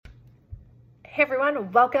Hey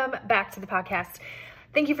everyone, welcome back to the podcast.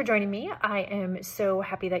 Thank you for joining me. I am so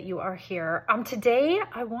happy that you are here. Today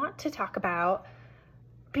I want to talk about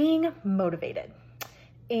being motivated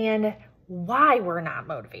and why we're not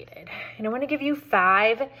motivated. And I want to give you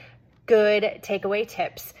 5 good takeaway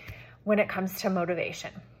tips when it comes to motivation.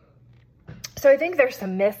 So I think there's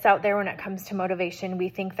some myths out there when it comes to motivation. We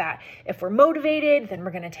think that if we're motivated, then we're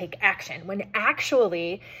going to take action. When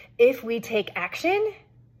actually, if we take action,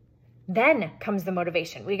 then comes the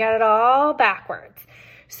motivation. We got it all backwards.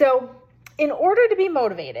 So in order to be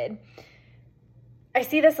motivated, I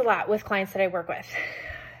see this a lot with clients that I work with.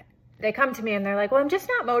 They come to me and they're like, well, I'm just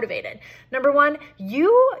not motivated. Number one,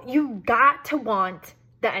 you got to want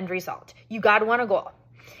the end result. You got to want a goal.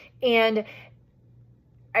 And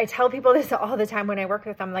I tell people this all the time when I work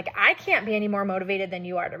with them, like, I can't be any more motivated than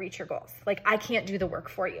you are to reach your goals. Like, I can't do the work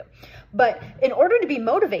for you. But in order to be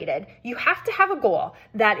motivated, you have to have a goal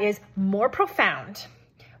that is more profound,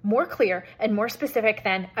 more clear, and more specific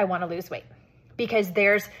than I want to lose weight, because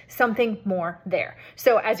there's something more there.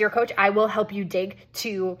 So as your coach, I will help you dig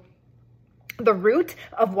to the root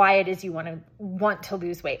of why it is you want to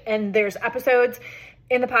lose weight. And there's episodes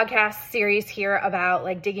in the podcast series here about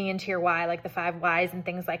like digging into your why, like the 5 whys and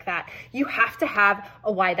things like that. You have to have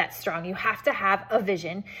a why that's strong. You have to have a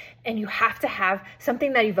vision, and you have to have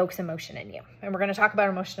something that evokes emotion in you. And we're going to talk about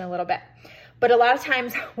emotion in a little bit. But a lot of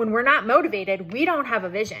times when we're not motivated, we don't have a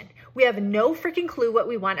vision. We have no freaking clue what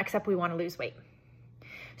we want, except we want to lose weight.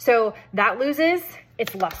 So that loses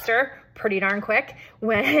its luster pretty darn quick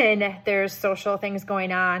when there's social things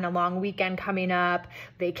going on, a long weekend coming up,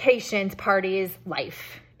 vacations, parties,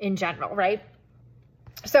 life in general, right?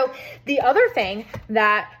 So the other thing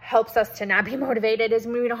that helps us to not be motivated is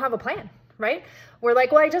when we don't have a plan, right? We're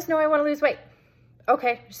like, well, I just know I want to lose weight.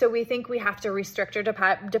 Okay, so we think we have to restrict or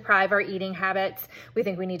deprive our eating habits. We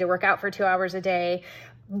think we need to work out for 2 hours a day.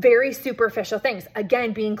 Very superficial things.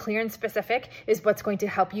 Again, being clear and specific is what's going to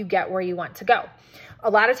help you get where you want to go. A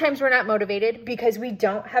lot of times we're not motivated because we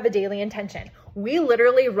don't have a daily intention. We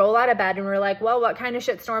literally roll out of bed and we're like, well, what kind of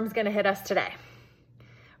shitstorm is going to hit us today?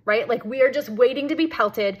 Right? Like, we are just waiting to be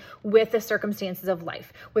pelted with the circumstances of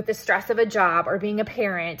life, with the stress of a job or being a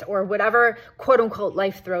parent or whatever quote unquote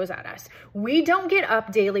life throws at us. We don't get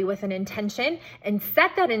up daily with an intention and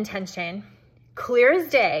set that intention clear as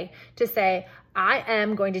day to say, I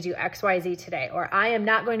am going to do X, Y, Z today, or I am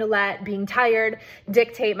not going to let being tired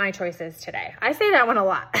dictate my choices today. I say that one a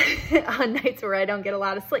lot on nights where I don't get a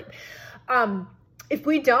lot of sleep. If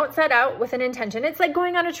we don't set out with an intention, it's like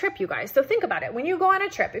going on a trip, you guys. So think about it. When you go on a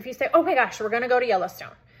trip, if you say, oh my gosh, we're going to go to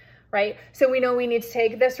Yellowstone, right? So we know we need to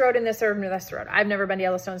take this road and this road and this road. I've never been to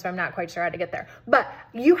Yellowstone, so I'm not quite sure how to get there. But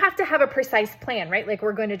you have to have a precise plan, right? Like,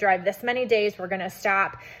 we're going to drive this many days. We're going to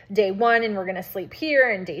stop day 1 and we're going to sleep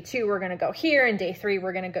here. And day 2, we're going to go here. And day 3,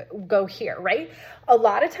 we're going to go here, right? A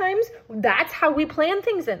lot of times that's how we plan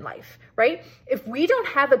things in life, right? If we don't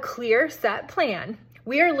have a clear set plan,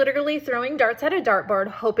 we are literally throwing darts at a dartboard,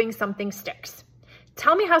 hoping something sticks.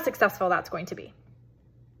 Tell me how successful that's going to be.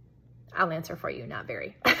 I'll answer for you, not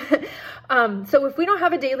very. So if we don't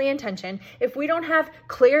have a daily intention, if we don't have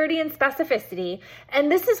clarity and specificity,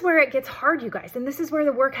 and this is where it gets hard, you guys, and this is where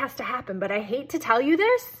the work has to happen. But I hate to tell you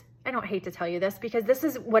this. I don't hate to tell you this because this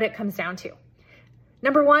is what it comes down to.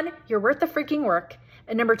 Number 1, you're worth the freaking work.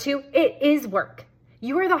 And number 2, it is work.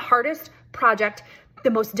 You are the hardest project, the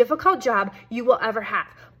most difficult job you will ever have.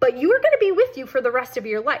 But you are going to be with you for the rest of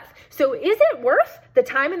your life. So is it worth the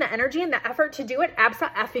time and the energy and the effort to do it?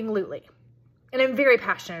 Abso-effing-lutely. And I'm very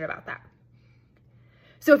passionate about that.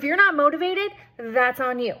 So if you're not motivated, that's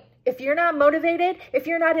on you. If you're not motivated, if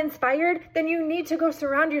you're not inspired, then you need to go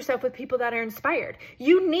surround yourself with people that are inspired.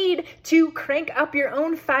 You need to crank up your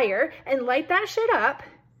own fire and light that shit up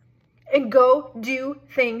and go do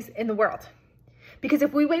things in the world. Because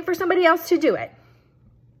if we wait for somebody else to do it,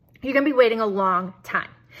 you're going to be waiting a long time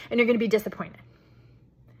and you're going to be disappointed.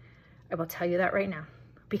 I will tell you that right now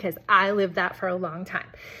because I lived that for a long time.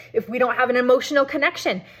 If we don't have an emotional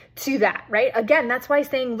connection to that, right? Again, that's why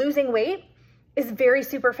saying losing weight is very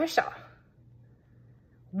superficial.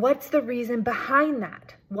 What's the reason behind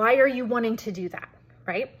that? Why are you wanting to do that,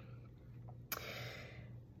 right?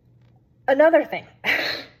 Another thing,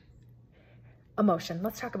 emotion.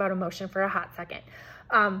 Let's talk about emotion for a hot second.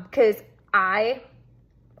 Because I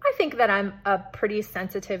think that I'm a pretty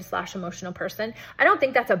sensitive / emotional person. I don't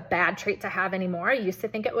think that's a bad trait to have anymore. I used to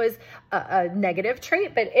think it was a negative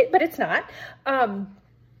trait, but it's not.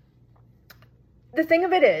 The thing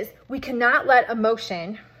of it is, we cannot let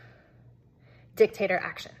emotion dictate our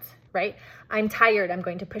actions, right? I'm tired. I'm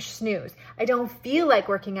going to push snooze. I don't feel like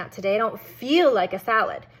working out today. I don't feel like a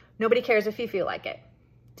salad. Nobody cares if you feel like it.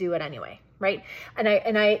 Do it anyway, right? And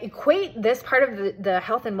I equate this part of the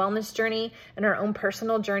health and wellness journey and our own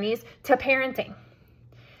personal journeys to parenting.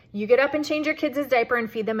 You get up and change your kids' diaper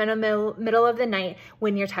and feed them in the middle of the night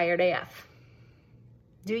when you're tired AF.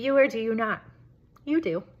 Do you or do you not? You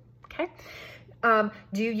do, okay?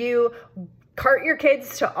 Do you cart your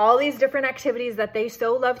kids to all these different activities that they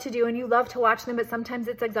so love to do and you love to watch them, but sometimes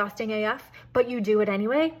it's exhausting AF, but you do it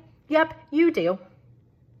anyway? Yep, you do.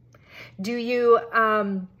 Do you,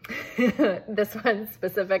 this one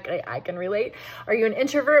specifically, I can relate. Are you an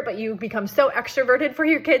introvert, but you become so extroverted for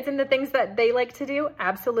your kids and the things that they like to do?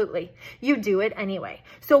 Absolutely. You do it anyway.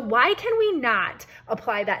 So why can we not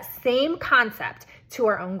apply that same concept to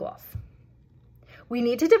our own goals? We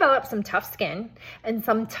need to develop some tough skin and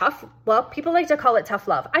some tough, well, people like to call it tough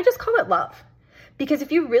love. I just call it love. Because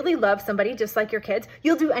if you really love somebody just like your kids,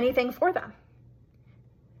 you'll do anything for them.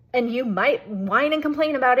 And you might whine and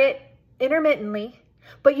complain about it intermittently,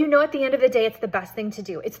 but you know at the end of the day, it's the best thing to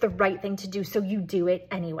do. It's the right thing to do, so you do it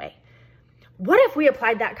anyway. What if we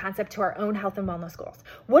applied that concept to our own health and wellness goals?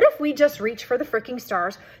 What if we just reached for the freaking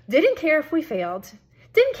stars, didn't care if we failed,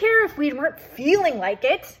 didn't care if we weren't feeling like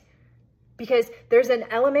it, because there's an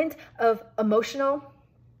element of emotional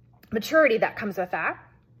maturity that comes with that,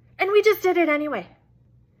 and we just did it anyway.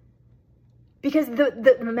 Because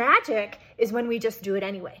the magic is when we just do it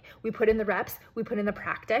anyway. We put in the reps, we put in the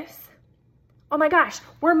practice. Oh my gosh,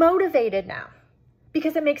 we're motivated now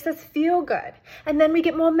because it makes us feel good. And then we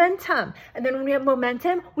get momentum. And then when we have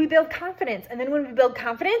momentum, we build confidence. And then when we build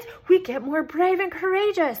confidence, we get more brave and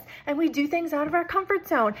courageous. And we do things out of our comfort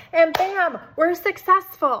zone. And bam, we're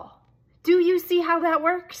successful. Do you see how that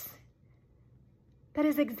works? That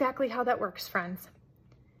is exactly how that works, friends.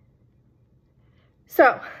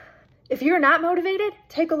 So, if you're not motivated,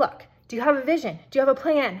 take a look. Do you have a vision? Do you have a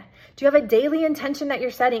plan? Do you have a daily intention that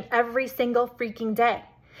you're setting every single freaking day?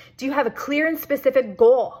 Do you have a clear and specific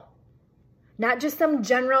goal? Not just some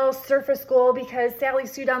general surface goal because Sally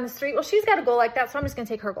Sue down the street, well, she's got a goal like that, so I'm just going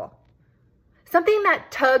to take her goal. Something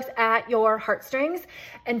that tugs at your heartstrings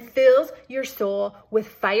and fills your soul with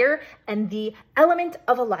fire and the element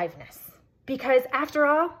of aliveness. Because after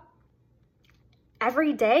all,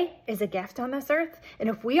 every day is a gift on this earth. And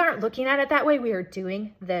if we aren't looking at it that way, we are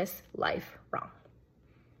doing this life wrong.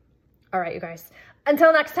 All right, you guys.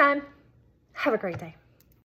 Until next time, have a great day.